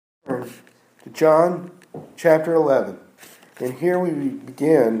turn to John chapter 11. And here we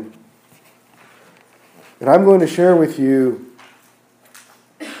begin. And I'm going to share with you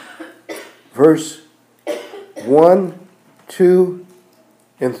verse 1, 2,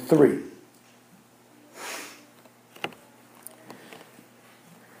 and 3.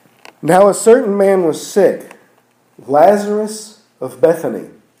 Now a certain man was sick, Lazarus of Bethany,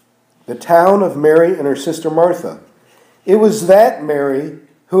 the town of Mary and her sister Martha. It was that Mary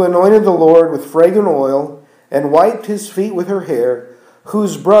who anointed the Lord with fragrant oil and wiped his feet with her hair,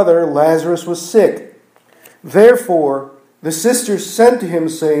 whose brother Lazarus was sick. Therefore the sisters sent to him,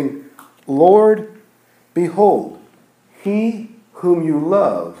 saying, Lord, behold, he whom you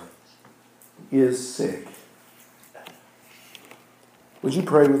love is sick. Would you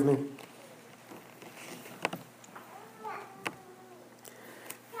pray with me?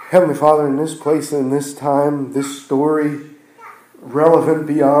 Heavenly Father, in this place and in this time, this story, relevant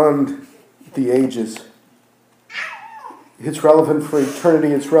beyond the ages. It's relevant for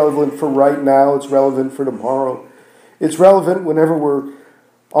eternity. It's relevant for right now. It's relevant for tomorrow. It's relevant whenever we're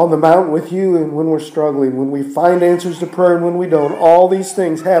on the mountain with you and when we're struggling, when we find answers to prayer and when we don't. All these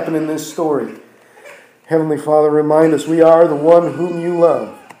things happen in this story. Heavenly Father, remind us we are the one whom you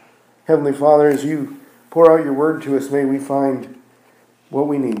love. Heavenly Father, as you pour out your word to us, may we find what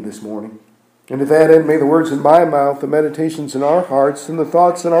we need this morning. And to that end, may the words in my mouth, the meditations in our hearts, and the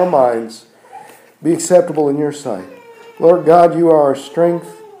thoughts in our minds be acceptable in your sight. Lord God, you are our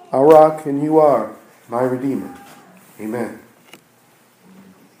strength, our rock, and you are my Redeemer. Amen.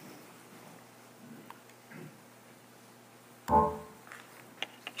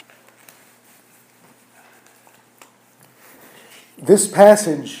 This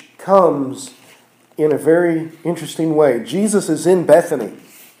passage comes in a very interesting way. Jesus is in Bethany,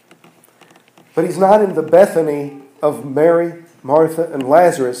 but he's not in the Bethany of Mary, Martha, and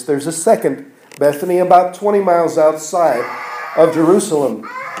Lazarus. There's a second Bethany about 20 miles outside of Jerusalem.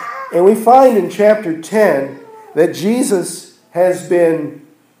 And we find in chapter 10 that Jesus has been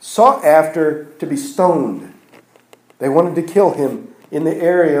sought after to be stoned. They wanted to kill him in the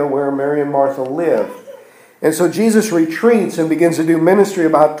area where Mary and Martha lived. And so Jesus retreats and begins to do ministry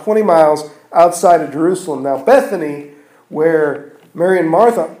about 20 miles outside of Jerusalem. Now, Bethany, where Mary and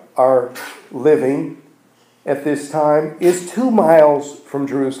Martha are living at this time, is 2 miles from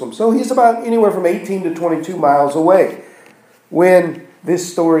Jerusalem. So he's about anywhere from 18 to 22 miles away when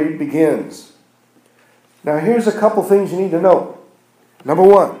this story begins. Now, here's a couple things you need to know. Number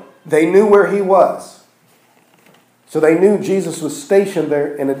one, they knew where he was. So they knew Jesus was stationed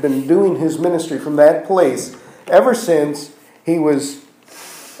there and had been doing his ministry from that place ever since he was,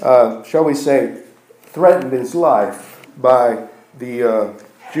 shall we say, threatened his life by the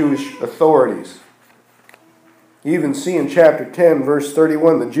Jewish authorities. You even see in chapter 10, verse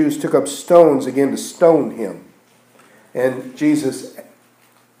 31, the Jews took up stones again to stone him. And Jesus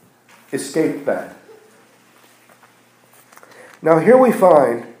escaped that. Now here we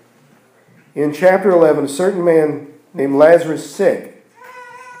find in chapter 11 a certain man named Lazarus sick.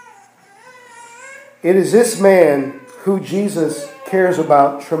 It is this man who Jesus cares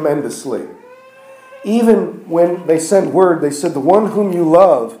about tremendously. Even when they sent word, they said, the one whom you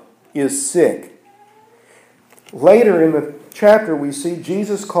love is sick. Later in the chapter, we see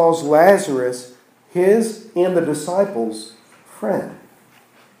Jesus calls Lazarus his and the disciples' friend.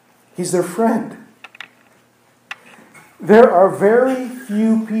 He's their friend. There are very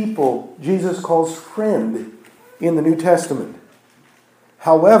few people Jesus calls friend in the New Testament.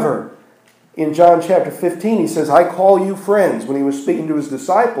 However, in John chapter 15, he says, I call you friends, when he was speaking to his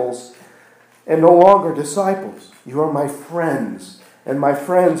disciples, and no longer disciples. You are my friends, and my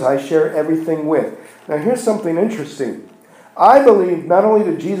friends I share everything with. Now here's something interesting. I believe not only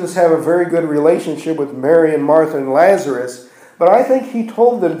did Jesus have a very good relationship with Mary and Martha and Lazarus, but I think he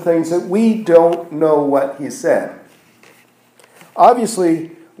told them things that we don't know what he said.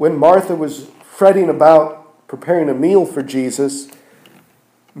 Obviously, when Martha was fretting about preparing a meal for Jesus,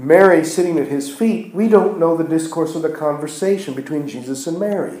 Mary sitting at his feet, we don't know the discourse of the conversation between Jesus and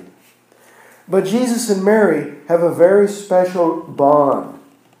Mary. But Jesus and Mary have a very special bond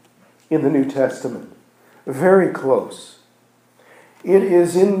in the New Testament. Very close. It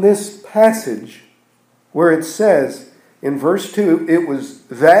is in this passage where it says, in verse 2, it was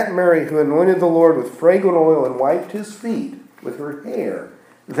that Mary who anointed the Lord with fragrant oil and wiped his feet with her hair.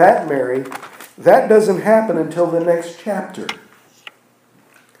 That Mary, that doesn't happen until the next chapter.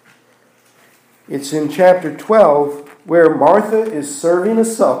 It's in chapter 12 where Martha is serving a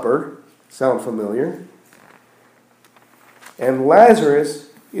supper. Sound familiar? And Lazarus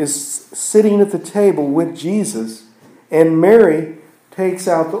is sitting at the table with Jesus, and Mary takes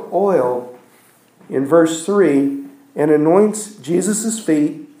out the oil in verse 3 and anoints Jesus'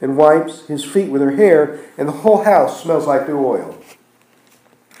 feet and wipes his feet with her hair, and the whole house smells like the oil.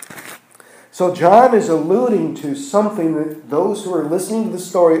 So John is alluding to something that those who are listening to the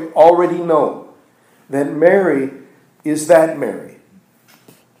story already know, that Mary is that Mary.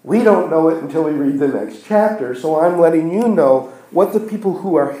 We don't know it until we read the next chapter, so I'm letting you know what the people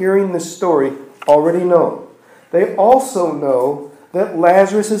who are hearing this story already know. They also know that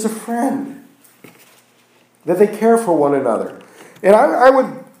Lazarus is a friend, that they care for one another. And I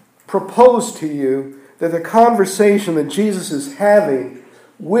would propose to you that the conversation that Jesus is having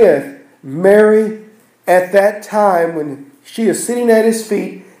with Mary at that time when she is sitting at his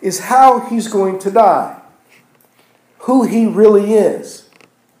feet is how he's going to die, who he really is.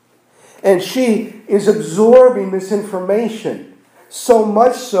 And she is absorbing this information, so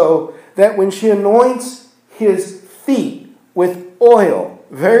much so that when she anoints his feet with oil,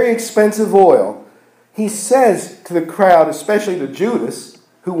 very expensive oil, he says to the crowd, especially to Judas,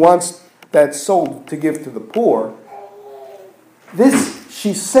 who wants that sold to give to the poor, this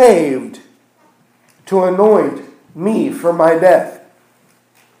she saved to anoint me for my death.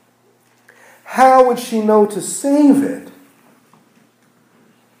 How would she know to save it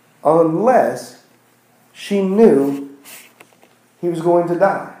unless she knew he was going to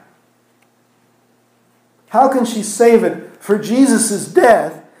die? How can she save it for Jesus'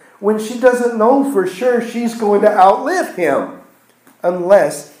 death when she doesn't know for sure she's going to outlive him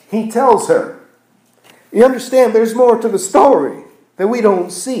unless he tells her? You understand, there's more to the story that we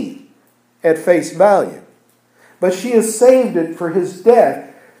don't see at face value. But she has saved it for his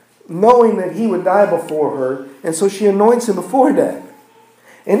death, knowing that he would die before her, and so she anoints him before death.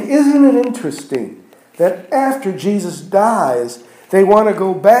 And isn't it interesting that after Jesus dies, they want to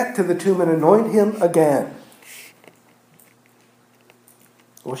go back to the tomb and anoint him again?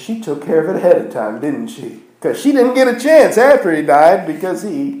 Well, she took care of it ahead of time, didn't she? Because she didn't get a chance after he died because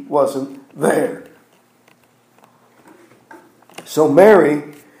he wasn't there. So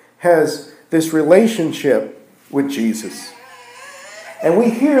Mary has this relationship with Jesus. And we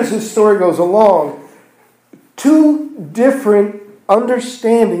hear as this story goes along, two different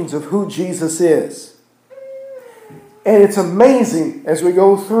understandings of who Jesus is. And it's amazing as we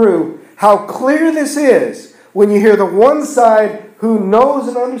go through how clear this is when you hear the one side who knows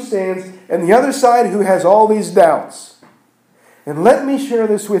and understands and the other side who has all these doubts. And let me share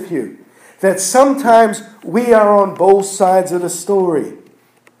this with you, that sometimes we are on both sides of the story.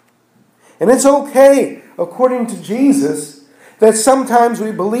 And it's okay, according to Jesus, that sometimes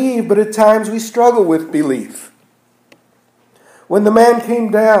we believe, but at times we struggle with belief. When the man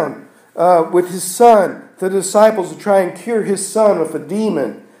came down with his son, the disciples to try and cure his son of a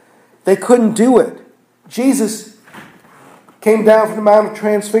demon, they couldn't do it. Jesus came down from the Mount of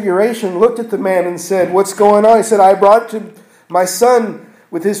Transfiguration, looked at the man and said, "What's going on?" He said, "I brought to my son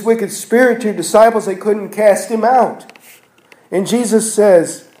with his wicked spirit to your disciples. They couldn't cast him out." And Jesus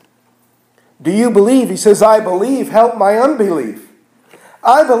says, "Do you believe?" He says, "I believe. Help my unbelief."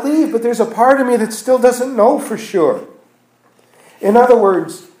 I believe, but there's a part of me that still doesn't know for sure. In other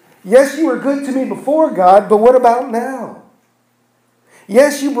words, yes, you were good to me before, God, but what about now?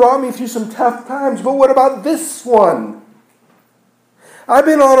 Yes, you brought me through some tough times, but what about this one? I've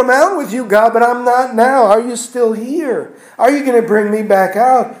been on a mountain with you, God, but I'm not now. Are you still here? Are you going to bring me back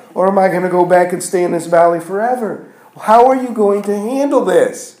out? Or am I going to go back and stay in this valley forever? How are you going to handle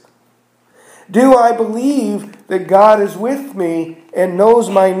this? Do I believe that God is with me and knows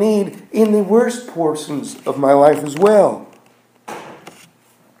my need in the worst portions of my life as well?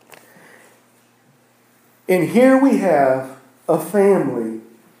 And here we have a family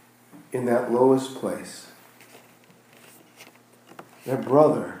in that lowest place. Their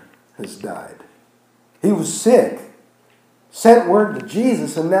brother has died. He was sick. Sent word to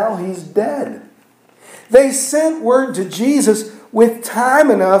Jesus, and now he's dead. They sent word to Jesus with time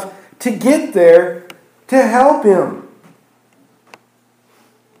enough to get there to help him.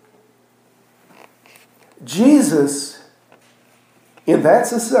 Jesus, in that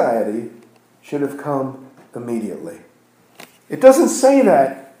society, should have come immediately. It doesn't say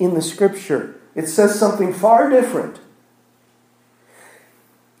that in the Scripture. It says something far different.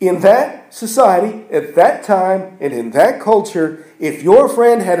 In that society, at that time, and in that culture, if your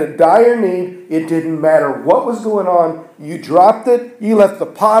friend had a dire need, it didn't matter what was going on. You dropped it. You left the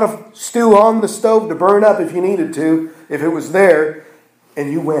pot of stew on the stove to burn up if you needed to, if it was there,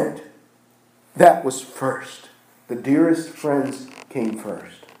 and you went. That was first. The dearest friends came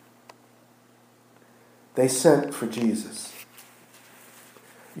first. They sent for Jesus.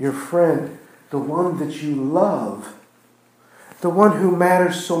 Your friend, the one that you love, The one who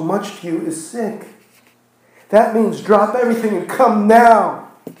matters so much to you is sick. That means drop everything and come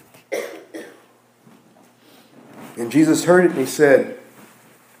now. And Jesus heard it and he said,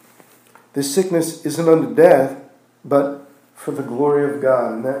 this sickness isn't unto death, but for the glory of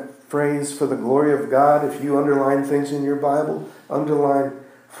God. And that phrase, for the glory of God, if you underline things in your Bible, underline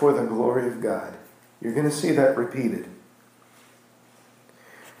for the glory of God. You're going to see that repeated.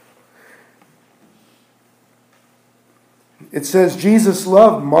 It says Jesus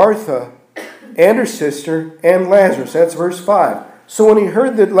loved Martha and her sister and Lazarus. That's verse 5. So when he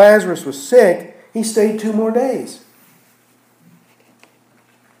heard that Lazarus was sick, he stayed 2 more days.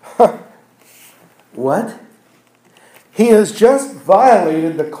 What? He has just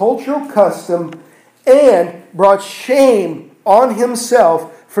violated the cultural custom and brought shame on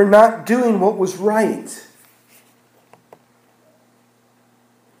himself for not doing what was right.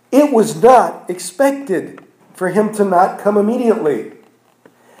 It was not expected for him to not come immediately.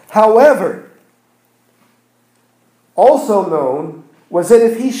 However, also known was that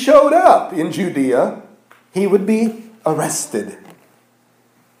if he showed up in Judea, he would be arrested.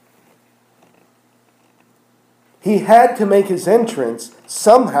 He had to make his entrance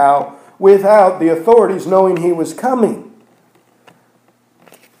somehow without the authorities knowing he was coming.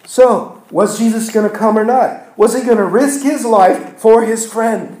 So, was Jesus going to come or not? Was he going to risk his life for his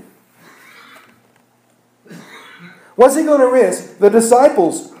friend? Was he going to risk the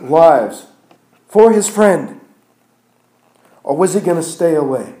disciples' lives for his friend? Or was he going to stay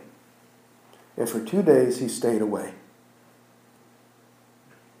away? And for 2 days he stayed away.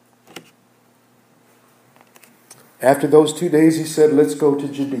 After those 2 days he said, let's go to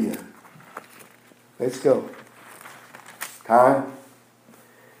Judea. Let's go. Time.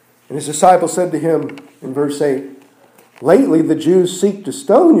 And his disciples said to him in verse 8, lately the Jews seek to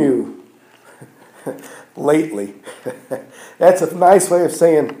stone you. Lately. That's a nice way of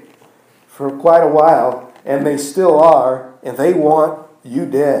saying for quite a while, and they still are, and they want you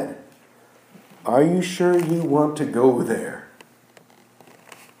dead. Are you sure you want to go there?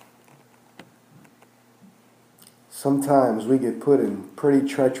 Sometimes we get put in pretty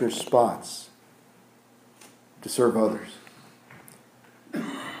treacherous spots to serve others.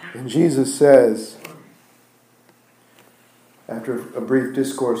 And Jesus says, after a brief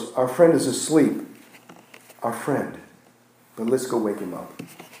discourse, our friend is asleep. Our friend. But let's go wake him up.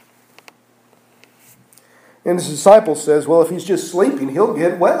 And his disciple says, well, if he's just sleeping, he'll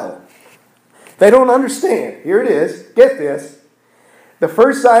get well. They don't understand. Here it is. Get this. The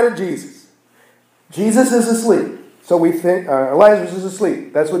first sight of Jesus. Jesus is asleep. So we think Lazarus is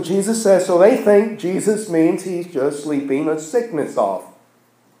asleep. That's what Jesus says. So they think Jesus means he's just sleeping a sickness off.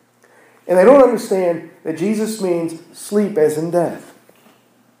 And they don't understand that Jesus means sleep as in death.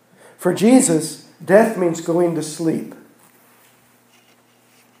 For Jesus, death means going to sleep.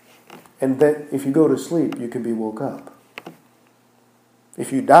 And that if you go to sleep, you can be woke up.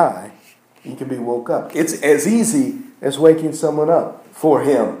 If you die, you can be woke up. It's as easy as waking someone up for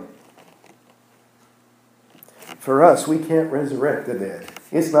him. For us, we can't resurrect the dead.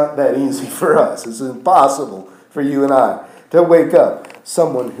 It's not that easy for us. It's impossible for you and I to wake up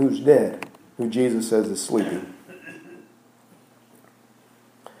someone who's dead, who Jesus says is sleeping.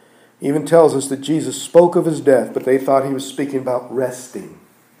 He even tells us that Jesus spoke of his death, but they thought he was speaking about resting.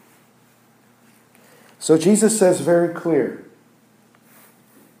 So Jesus says very clear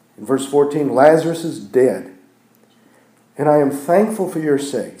in verse 14, Lazarus is dead, and I am thankful for your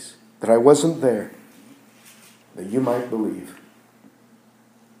sakes that I wasn't there, that you might believe.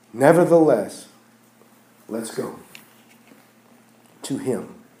 Nevertheless, let's go to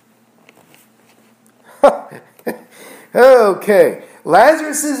him. Okay,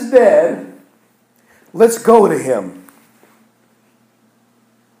 Lazarus is dead. Let's go to him.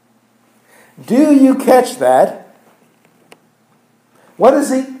 Do you catch that? What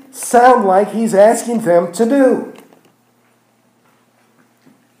does it sound like he's asking them to do?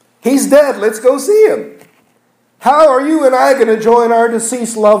 He's dead. Let's go see him. How are you and I going to join our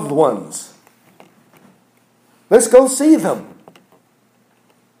deceased loved ones? Let's go see them.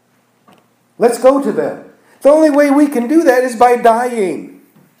 Let's go to them. The only way we can do that is by dying.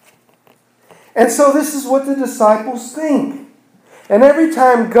 And so this is what the disciples think. And every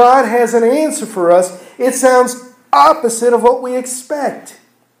time God has an answer for us, it sounds opposite of what we expect.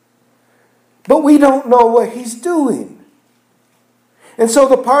 But we don't know what he's doing. And so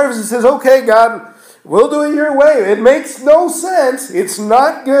the part of us says, okay, God, we'll do it your way. It makes no sense. It's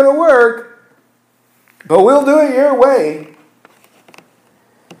not going to work. But we'll do it your way.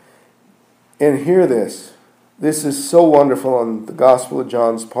 And hear this. This is so wonderful on the Gospel of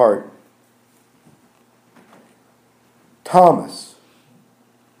John's part. Thomas,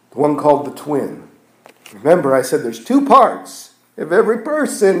 the one called the twin. Remember, I said there's two parts of every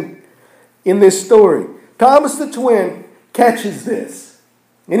person in this story. Thomas the twin catches this.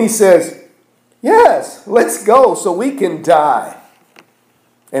 And he says, yes, let's go so we can die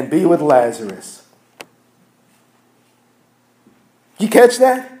and be with Lazarus. You catch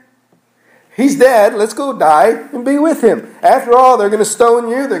that? He's dead. Let's go die and be with him. After all, they're going to stone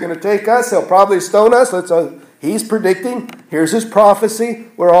you. They're going to take us. They'll probably stone us. He's predicting. Here's his prophecy.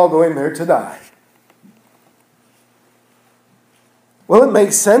 We're all going there to die. Well, it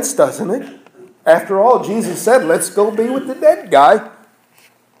makes sense, doesn't it? After all, Jesus said, let's go be with the dead guy.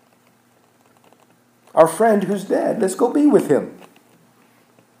 Our friend who's dead. Let's go be with him.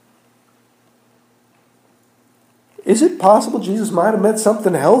 Is it possible Jesus might have meant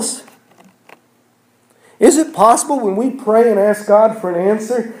something else? Is it possible when we pray and ask God for an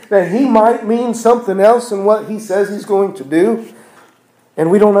answer that He might mean something else in what He says He's going to do, and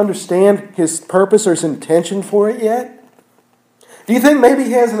we don't understand His purpose or His intention for it yet? Do you think maybe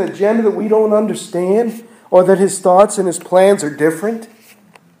He has an agenda that we don't understand, or that His thoughts and His plans are different?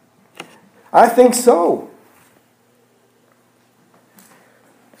 I think so.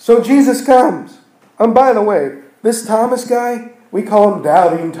 So Jesus comes. And by the way, this Thomas guy, we call him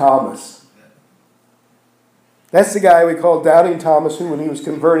Doubting Thomas. That's the guy we call Doubting Thomas, who, when he was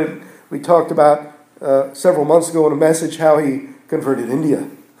converted, we talked about several months ago in a message how he converted India.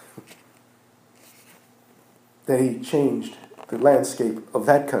 That he changed the landscape of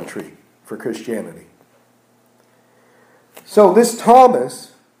that country for Christianity. So this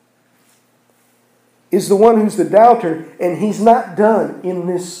Thomas is the one who's the doubter, and he's not done in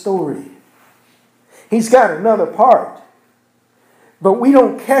this story. He's got another part. But we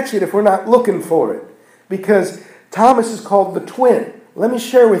don't catch it if we're not looking for it. Because Thomas is called the twin. Let me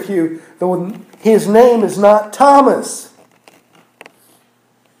share with you, his name is not Thomas.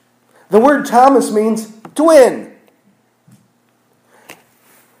 The word Thomas means twin.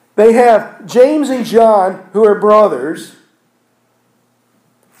 They have James and John, who are brothers,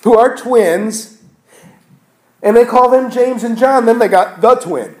 who are twins, and they call them James and John. Then they got the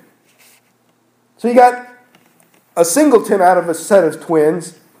twin. So you got a singleton out of a set of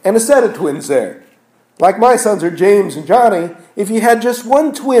twins and a set of twins there. Like my sons are James and Johnny. If you had just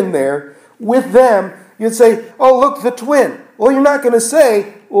one twin there with them, you'd say, oh, look, the twin. Well, you're not going to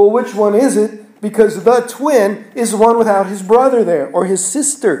say, well, which one is it? Because the twin is the one without his brother there or his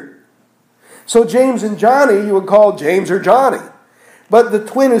sister. So James and Johnny, you would call James or Johnny. But the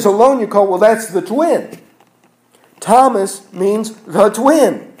twin is alone, you call, well, that's the twin. Thomas means the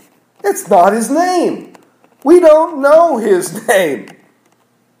twin. It's not his name. We don't know his name.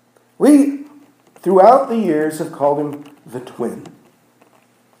 We, throughout the years, have called him the twin.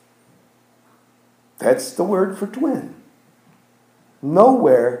 That's the word for twin.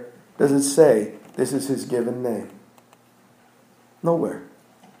 Nowhere does it say this is his given name. Nowhere.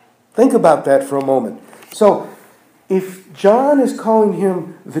 Think about that for a moment. So, if John is calling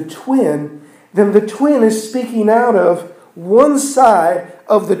him the twin, then the twin is speaking out of one side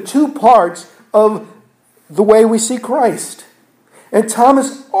of the two parts of the way we see Christ. And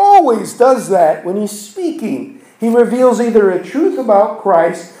Thomas always does that when he's speaking. He reveals either a truth about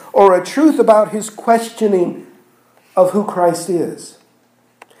Christ or a truth about his questioning of who Christ is.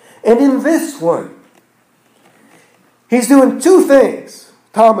 And in this one, he's doing two things,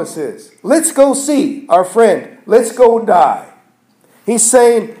 Thomas is. Let's go see our friend. Let's go die. He's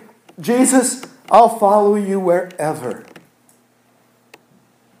saying, Jesus, I'll follow you wherever.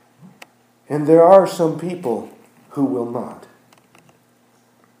 And there are some people who will not.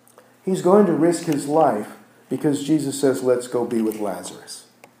 He's going to risk his life because Jesus says, let's go be with Lazarus.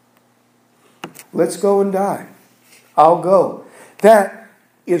 Let's go and die. I'll go. That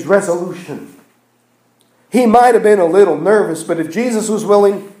is resolution. He might have been a little nervous, but if Jesus was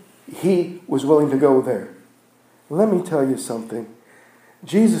willing, he was willing to go there. Let me tell you something.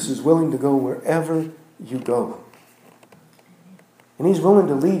 Jesus is willing to go wherever you go. And he's willing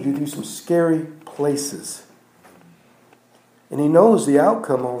to lead you through some scary places. And he knows the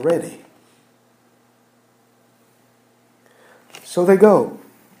outcome already. So they go.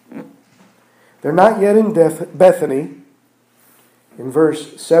 They're not yet in Bethany. In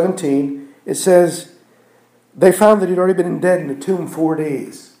verse 17, it says, they found that he'd already been dead in the tomb 4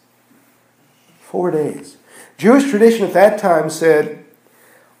 days. 4 days. Jewish tradition at that time said,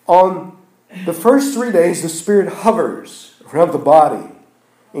 on the first 3 days, the spirit hovers around the body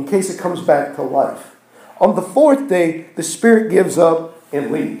in case it comes back to life. On the 4th day, the spirit gives up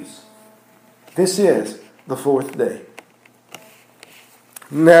and leaves. This is the 4th day.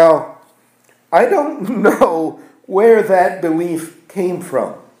 Now, I don't know where that belief came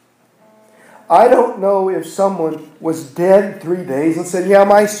from. I don't know if someone was dead 3 days and said, yeah,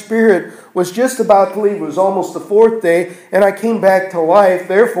 my spirit was just about to leave. It was almost the 4th day, and I came back to life.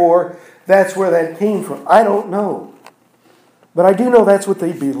 Therefore, that's where that came from. I don't know. But I do know that's what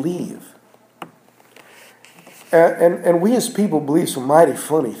they believe. And we as people believe some mighty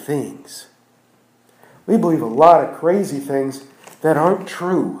funny things. We believe a lot of crazy things that aren't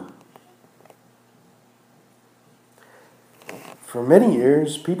true. For many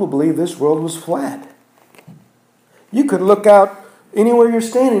years, people believed this world was flat. You could look out anywhere you're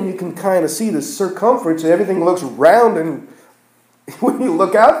standing, you can kind of see the circumference, and everything looks round, and when you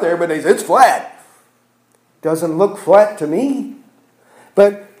look out there, but it's flat. Doesn't look flat to me.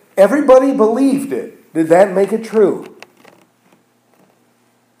 But everybody believed it. Did that make it true?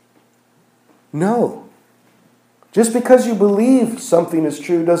 No. Just because you believe something is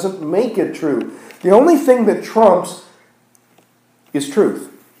true doesn't make it true. The only thing that trumps is truth.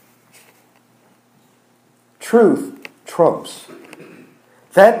 Truth trumps.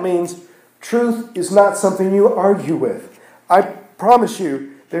 That means truth is not something you argue with. I promise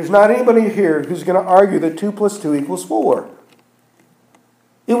you, there's not anybody here who's going to argue that 2 plus 2 equals 4.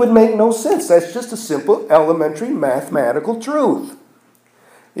 It would make no sense. That's just a simple, elementary, mathematical truth.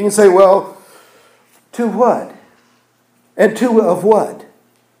 You can say, well, 2 what? And 2 of what?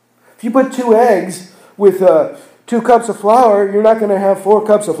 If you put 2 eggs with 2 cups of flour, you're not going to have 4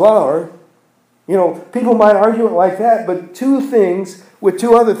 cups of flour. You know, people might argue it like that, but 2 things with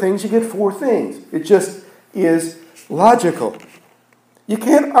 2 other things, you get 4 things. It just is logical. You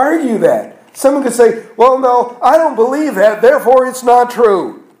can't argue that. Someone could say, well, no, I don't believe that, therefore it's not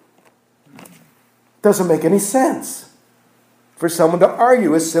true. Doesn't make any sense for someone to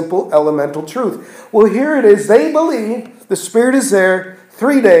argue a simple elemental truth. Well, here it is. They believe the Spirit is there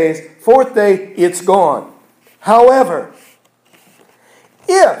 3 days, 4th day, it's gone. However,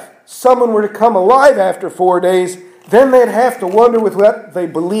 if someone were to come alive after 4 days, then they'd have to wonder with what they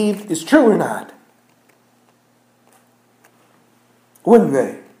believed is true or not. Wouldn't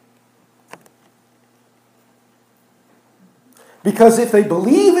they? Because if they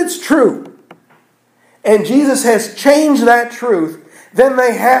believe it's true, and Jesus has changed that truth, then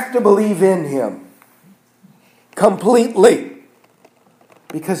they have to believe in Him completely,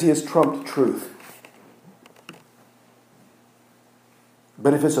 because He has trumped truth.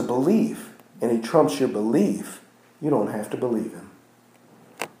 But if it's a belief, and He trumps your belief, you don't have to believe Him.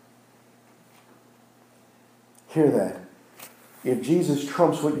 Hear that. If Jesus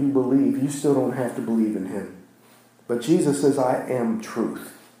trumps what you believe, you still don't have to believe in Him. But Jesus says, I am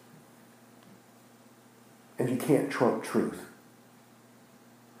truth. And you can't trump truth.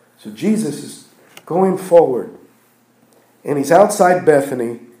 So Jesus is going forward. And He's outside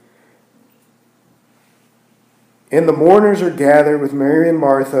Bethany. And the mourners are gathered with Mary and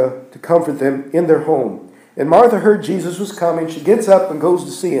Martha to comfort them in their home. And Martha heard Jesus was coming. She gets up and goes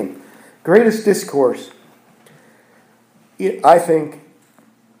to see Him. Greatest discourse, I think,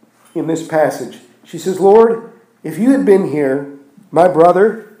 in this passage. She says, Lord, if you had been here, my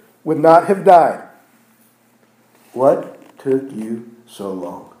brother would not have died. What took you so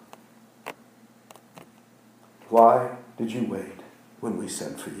long? Why did you wait when we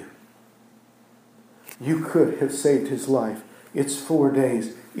sent for you? You could have saved his life. It's 4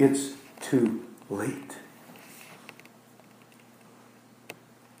 days. It's too late.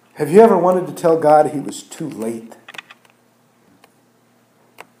 Have you ever wanted to tell God He was too late?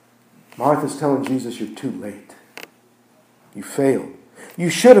 Martha's telling Jesus, you're too late. You failed. You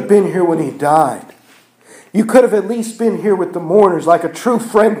should have been here when He died. You could have at least been here with the mourners like a true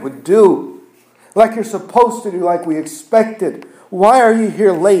friend would do. Like you're supposed to do, like we expected. Why are you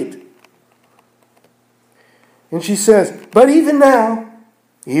here late? And she says, but even now,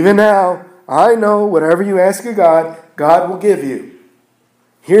 I know whatever you ask of God, God will give you.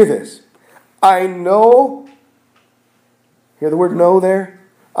 Hear this. I know, hear the word know there?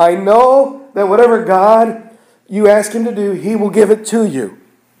 I know that whatever God you ask Him to do, He will give it to you.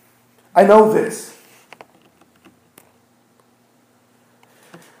 I know this.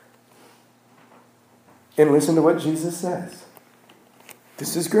 And listen to what Jesus says.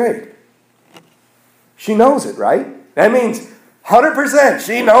 This is great. She knows it, right? That means 100%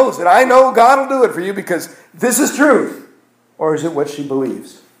 she knows it. I know God will do it for you because this is truth. Or is it what she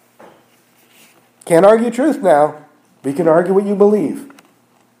believes? Can't argue truth now. We can argue what you believe.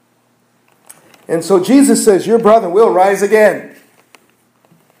 And so Jesus says, your brother will rise again.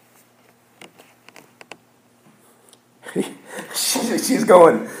 She's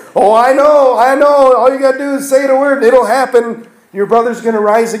going, oh, I know. All you got to do is say the word. It'll happen. Your brother's going to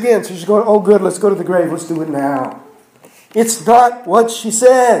rise again. So she's going, oh good, let's go to the grave. Let's do it now. It's not what she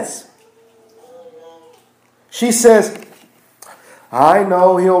says. She says, I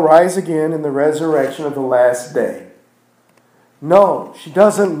know he'll rise again in the resurrection of the last day. No, she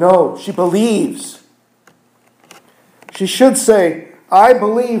doesn't know. She believes. She should say, I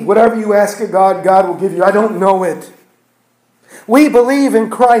believe whatever you ask of God, God will give you. I don't know it. We believe in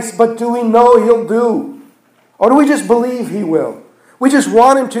Christ, but do we know He'll do? Or do we just believe He will? We just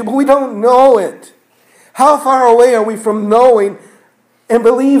want Him to, but we don't know it. How far away are we from knowing and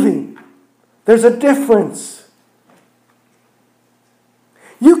believing? There's a difference.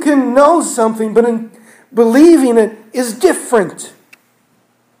 You can know something, but in believing it is different.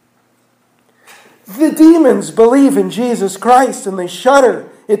 The demons believe in Jesus Christ and they shudder.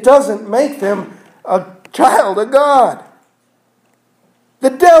 It doesn't make them a child of God. The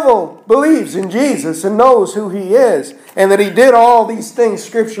devil believes in Jesus and knows who He is and that He did all these things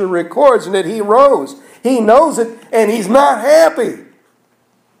Scripture records and that He rose. He knows it and he's not happy.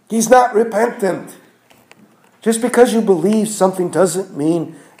 He's not repentant. Just because you believe something doesn't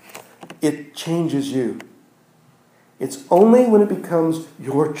mean it changes you. It's only when it becomes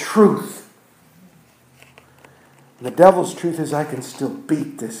your truth. The devil's truth is I can still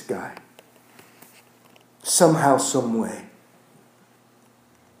beat this guy. Somehow, some way.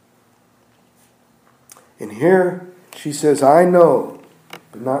 And here she says, I know,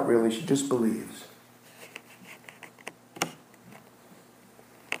 but not really. She just believes.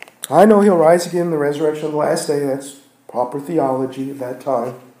 I know He'll rise again in the resurrection of the last day. That's proper theology at that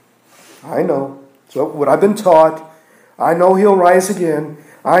time. I know. So what I've been taught, I know He'll rise again.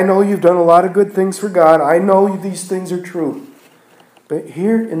 I know you've done a lot of good things for God. I know these things are true. But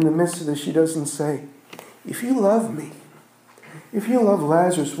here in the midst of this, she doesn't say, if you love me, if you love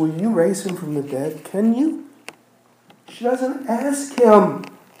Lazarus, will you raise him from the dead? Can you? She doesn't ask him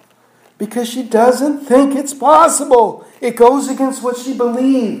because she doesn't think it's possible. It goes against what she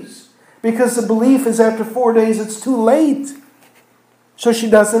believes because the belief is after 4 days it's too late. So she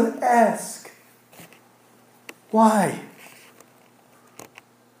doesn't ask. Why?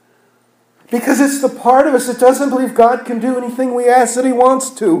 Because it's the part of us that doesn't believe God can do anything we ask that He wants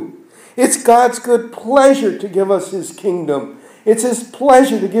to. It's God's good pleasure to give us His kingdom. It's His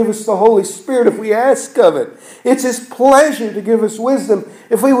pleasure to give us the Holy Spirit if we ask of it. It's His pleasure to give us wisdom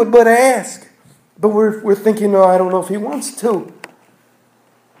if we would but ask. But we're thinking, no, I don't know if He wants to.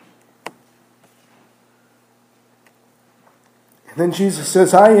 And then Jesus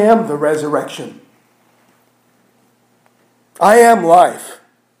says, I am the resurrection. I am life.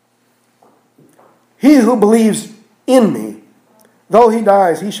 He who believes in me, though he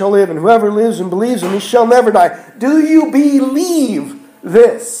dies, he shall live, and whoever lives and believes in me shall never die. Do you believe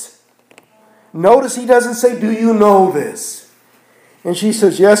this? Notice he doesn't say, do you know this? And she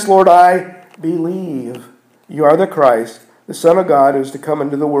says, yes, Lord, I believe you are the Christ, the Son of God, who is to come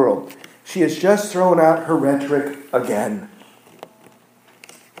into the world. She has just thrown out her rhetoric again.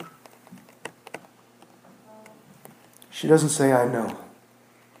 She doesn't say, I know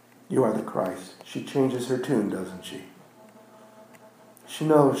you are the Christ. She changes her tune, doesn't she? She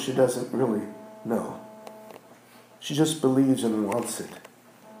knows she doesn't really know. She just believes and wants it,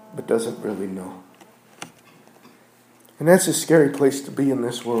 but doesn't really know. And that's a scary place to be in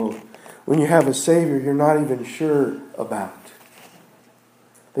this world. When you have a Savior you're not even sure about.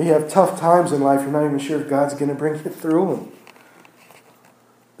 That you have tough times in life, you're not even sure if God's going to bring you through them.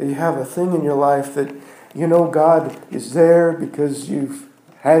 That you have a thing in your life that you know God is there because you've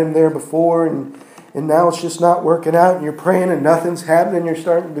had Him there before and now it's just not working out and you're praying and nothing's happening. You're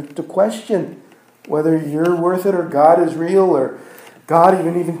starting to question whether you're worth it or God is real or God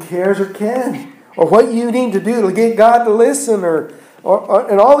even cares or can. Or what you need to do to get God to listen or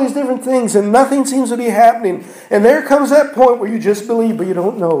and all these different things and nothing seems to be happening. And there comes that point where you just believe but you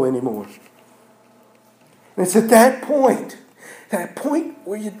don't know anymore. And it's at that point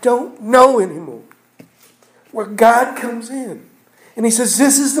where you don't know anymore, where God comes in. And He says,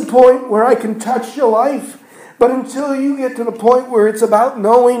 this is the point where I can touch your life. But until you get to the point where it's about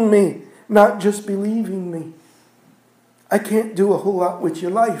knowing me, not just believing me, I can't do a whole lot with your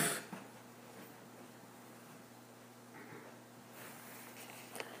life.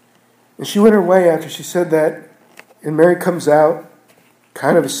 And she went her way after she said that. And Mary comes out,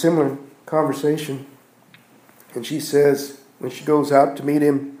 kind of a similar conversation. And she says, when she goes out to meet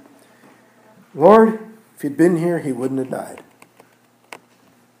Him, Lord, if He'd been here, He wouldn't have died.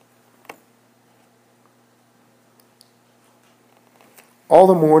 All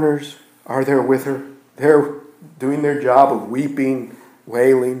the mourners are there with her. They're doing their job of weeping,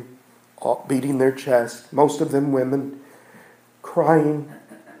 wailing, beating their chest. Most of them women, crying,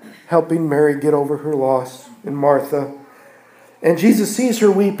 helping Mary get over her loss, and Martha. And Jesus sees her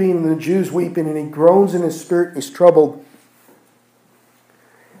weeping, and the Jews weeping, and he groans in his spirit. He's troubled.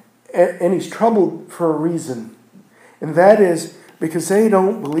 And he's troubled for a reason. And that is because they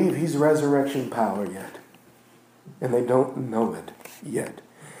don't believe he's resurrection power yet. And they don't know it yet.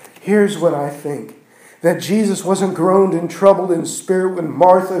 Here's what I think. That Jesus wasn't groaned and troubled in spirit when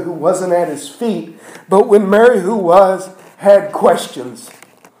Martha, who wasn't at his feet, but when Mary, who was, had questions.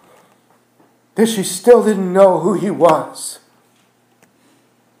 That she still didn't know who he was.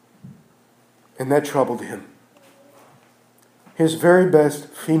 And that troubled him. His very best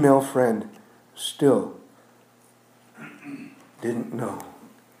female friend still didn't know.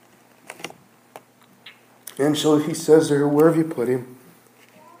 And so he says to her, "Where have you put him?"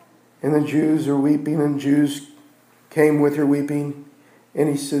 And the Jews are weeping, and Jews came with her weeping. And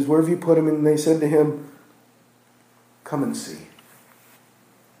he says, "Where have you put him?" And they said to him, "Come and see."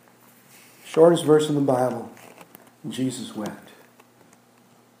 Shortest verse in the Bible. Jesus wept.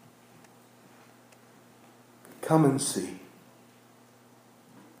 Come and see.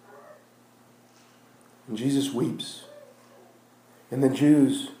 And Jesus weeps. And the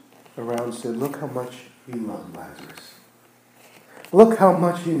Jews around said, "Look how much he loved Lazarus. Look how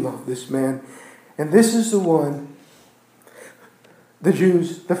much he loved this man." And this is the one, the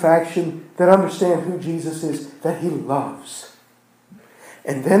Jews, the faction that understand who Jesus is, that he loves.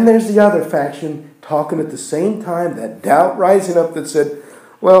 And then there's the other faction talking at the same time, that doubt rising up that said,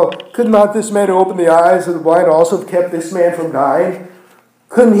 "Well, could not this man who opened the eyes of the blind also have kept this man from dying?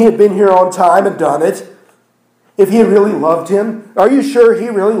 Couldn't he have been here on time and done it? If he really loved him, are you sure he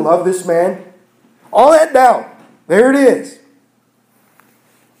really loved this man?" All that doubt. There it is.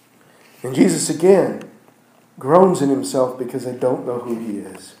 And Jesus again groans in himself because they don't know who he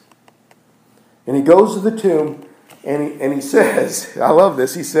is. And he goes to the tomb and he says, I love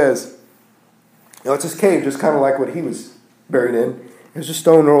this, he says, it's this cave just kind of like what he was buried in. There's a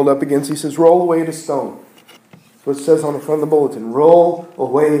stone rolled up against. He says, "Roll away the stone." That's what it says on the front of the bulletin. Roll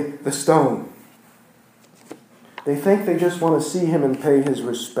away the stone. They think they just want to see him and pay his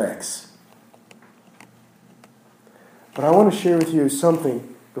respects. But I want to share with you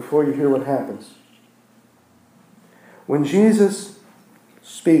something before you hear what happens. When Jesus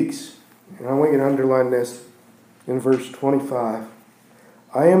speaks, and I want you to underline this in verse 25,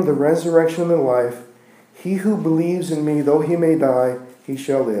 "I am the resurrection and the life. He who believes in me, though he may die, he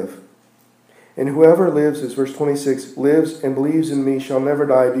shall live. And whoever lives," is verse 26, "lives and believes in me shall never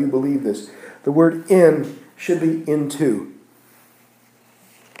die." Do you believe this? The word "in" should be "into."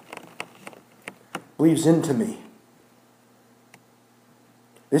 Believes into me.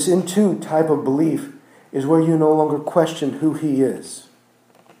 This "into" type of belief is where you no longer question who he is,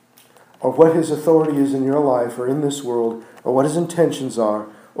 or what his authority is in your life or in this world, or what his intentions are,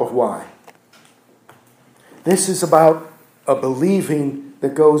 or why. This is about a believing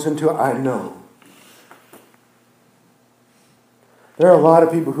that goes into "I know." There are a lot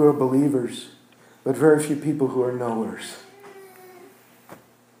of people who are believers, but very few people who are knowers.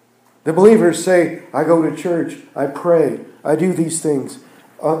 The believers say, "I go to church, I pray, I do these things."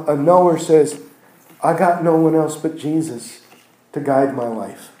 A knower says, "I got no one else but Jesus to guide my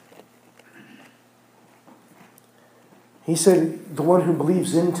life." He said, "The one who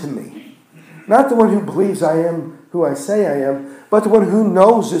believes into me." Not the one who believes I am who I say I am, but the one who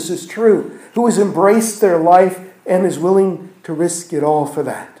knows this is true, who has embraced their life and is willing to risk it all for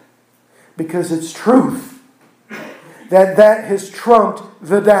that. Because it's truth. That has trumped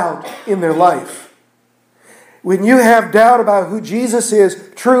the doubt in their life. When you have doubt about who Jesus is,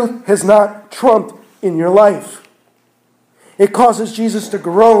 truth has not trumped in your life. It causes Jesus to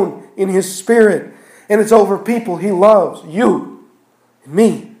groan in his spirit. And it's over people he loves, you and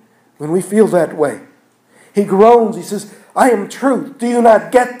me. When we feel that way, he groans. He says, "I am truth. Do you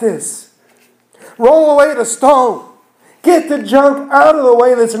not get this? Roll away the stone. Get the junk out of the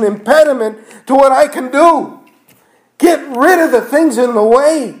way that's an impediment to what I can do. Get rid of the things in the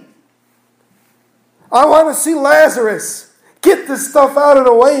way. I want to see Lazarus. Get this stuff out of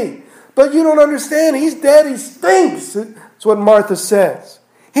the way." But you don't understand. He's dead. He stinks. That's what Martha says.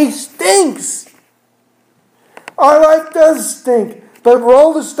 He stinks. Our life does stink. But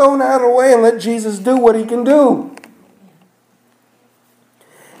roll the stone out of the way and let Jesus do what he can do.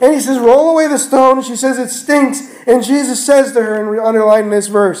 And he says, "Roll away the stone." And she says, "It stinks." And Jesus says to her, and we underline this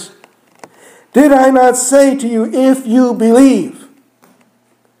verse, "Did I not say to you, if you believe,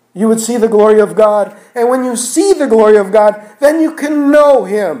 you would see the glory of God? And when you see the glory of God, then you can know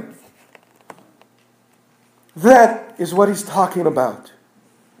him." That is what he's talking about.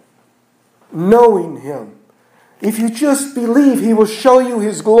 Knowing him. If you just believe, He will show you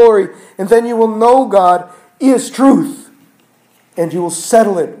His glory, and then you will know God is truth, and you will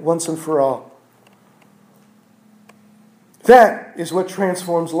settle it once and for all. That is what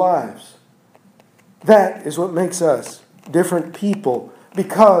transforms lives. That is what makes us different people,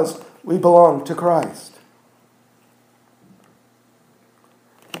 because we belong to Christ.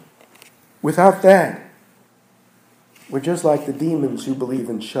 Without that, we're just like the demons who believe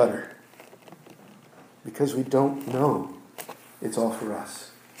and shudder, because we don't know it's all for us.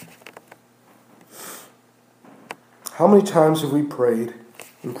 How many times have we prayed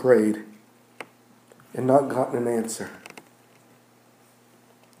and prayed and not gotten an answer?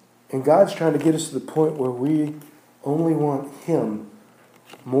 And God's trying to get us to the point where we only want Him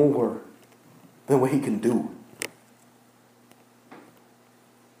more than what He can do.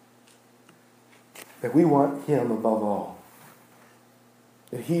 That we want Him above all.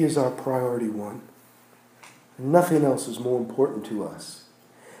 That He is our priority one. Nothing else is more important to us.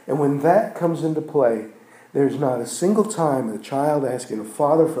 And when that comes into play, there's not a single time that a child asking a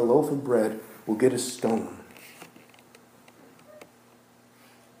father for a loaf of bread will get a stone.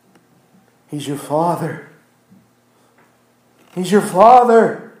 He's your Father. He's your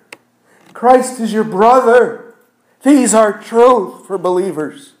Father. Christ is your brother. These are truth for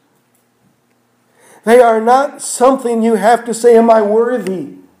believers. They are not something you have to say, am I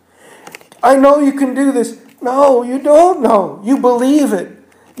worthy? I know you can do this. No, you don't know. You believe it.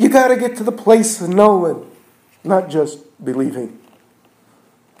 You got to get to the place of knowing, not just believing.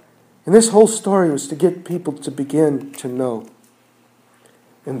 And this whole story was to get people to begin to know.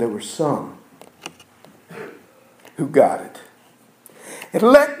 And there were some who got it. And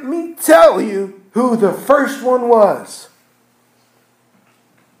let me tell you who the first one was.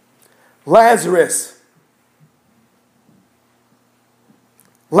 Lazarus.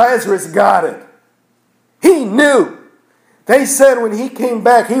 Lazarus got it. He knew. They said when he came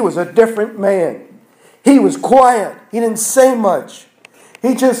back, he was a different man. He was quiet. He didn't say much.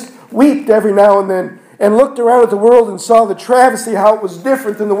 He just wept every now and then and looked around at the world and saw the travesty, how it was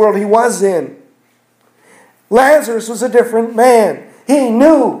different than the world he was in. Lazarus was a different man. He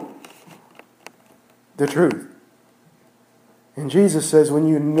knew the truth. And Jesus says, when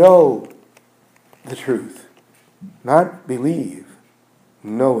you know the truth, not believe,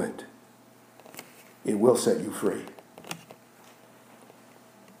 know it, it will set you free.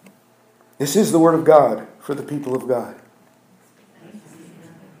 This is the Word of God for the people of God.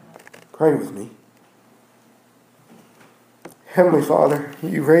 Pray with me. Heavenly Father,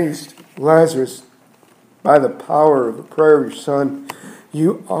 you raised Lazarus by the power of the prayer of your Son.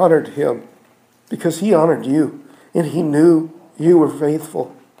 You honored him because he honored you, and he knew you were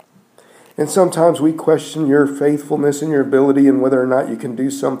faithful. And sometimes we question your faithfulness and your ability and whether or not you can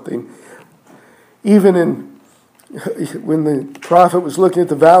do something. Even when the prophet was looking at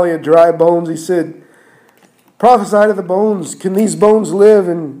the valley of dry bones, he said, prophesy to the bones. Can these bones live?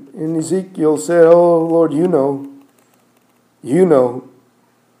 And Ezekiel said, oh, Lord, you know. You know.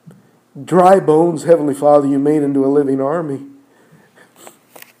 Dry bones, Heavenly Father, you made into a living army.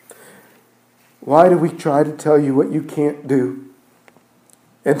 Why do we try to tell you what you can't do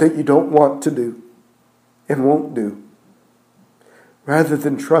and that you don't want to do and won't do? Rather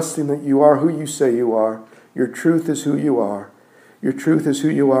than trusting that you are who you say you are. Your truth is who you are. Your truth is who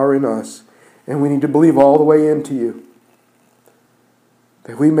you are in us. And we need to believe all the way into you.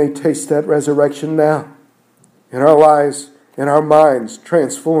 That we may taste that resurrection now. In our lives, in our minds,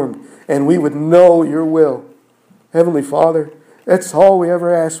 transformed. And we would know your will. Heavenly Father, that's all we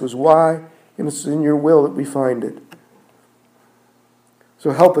ever asked was why. And it's in your will that we find it.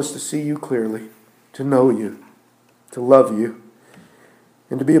 So help us to see you clearly. To know you. To love you.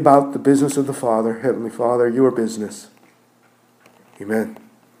 And to be about the business of the Father. Heavenly Father, your business. Amen.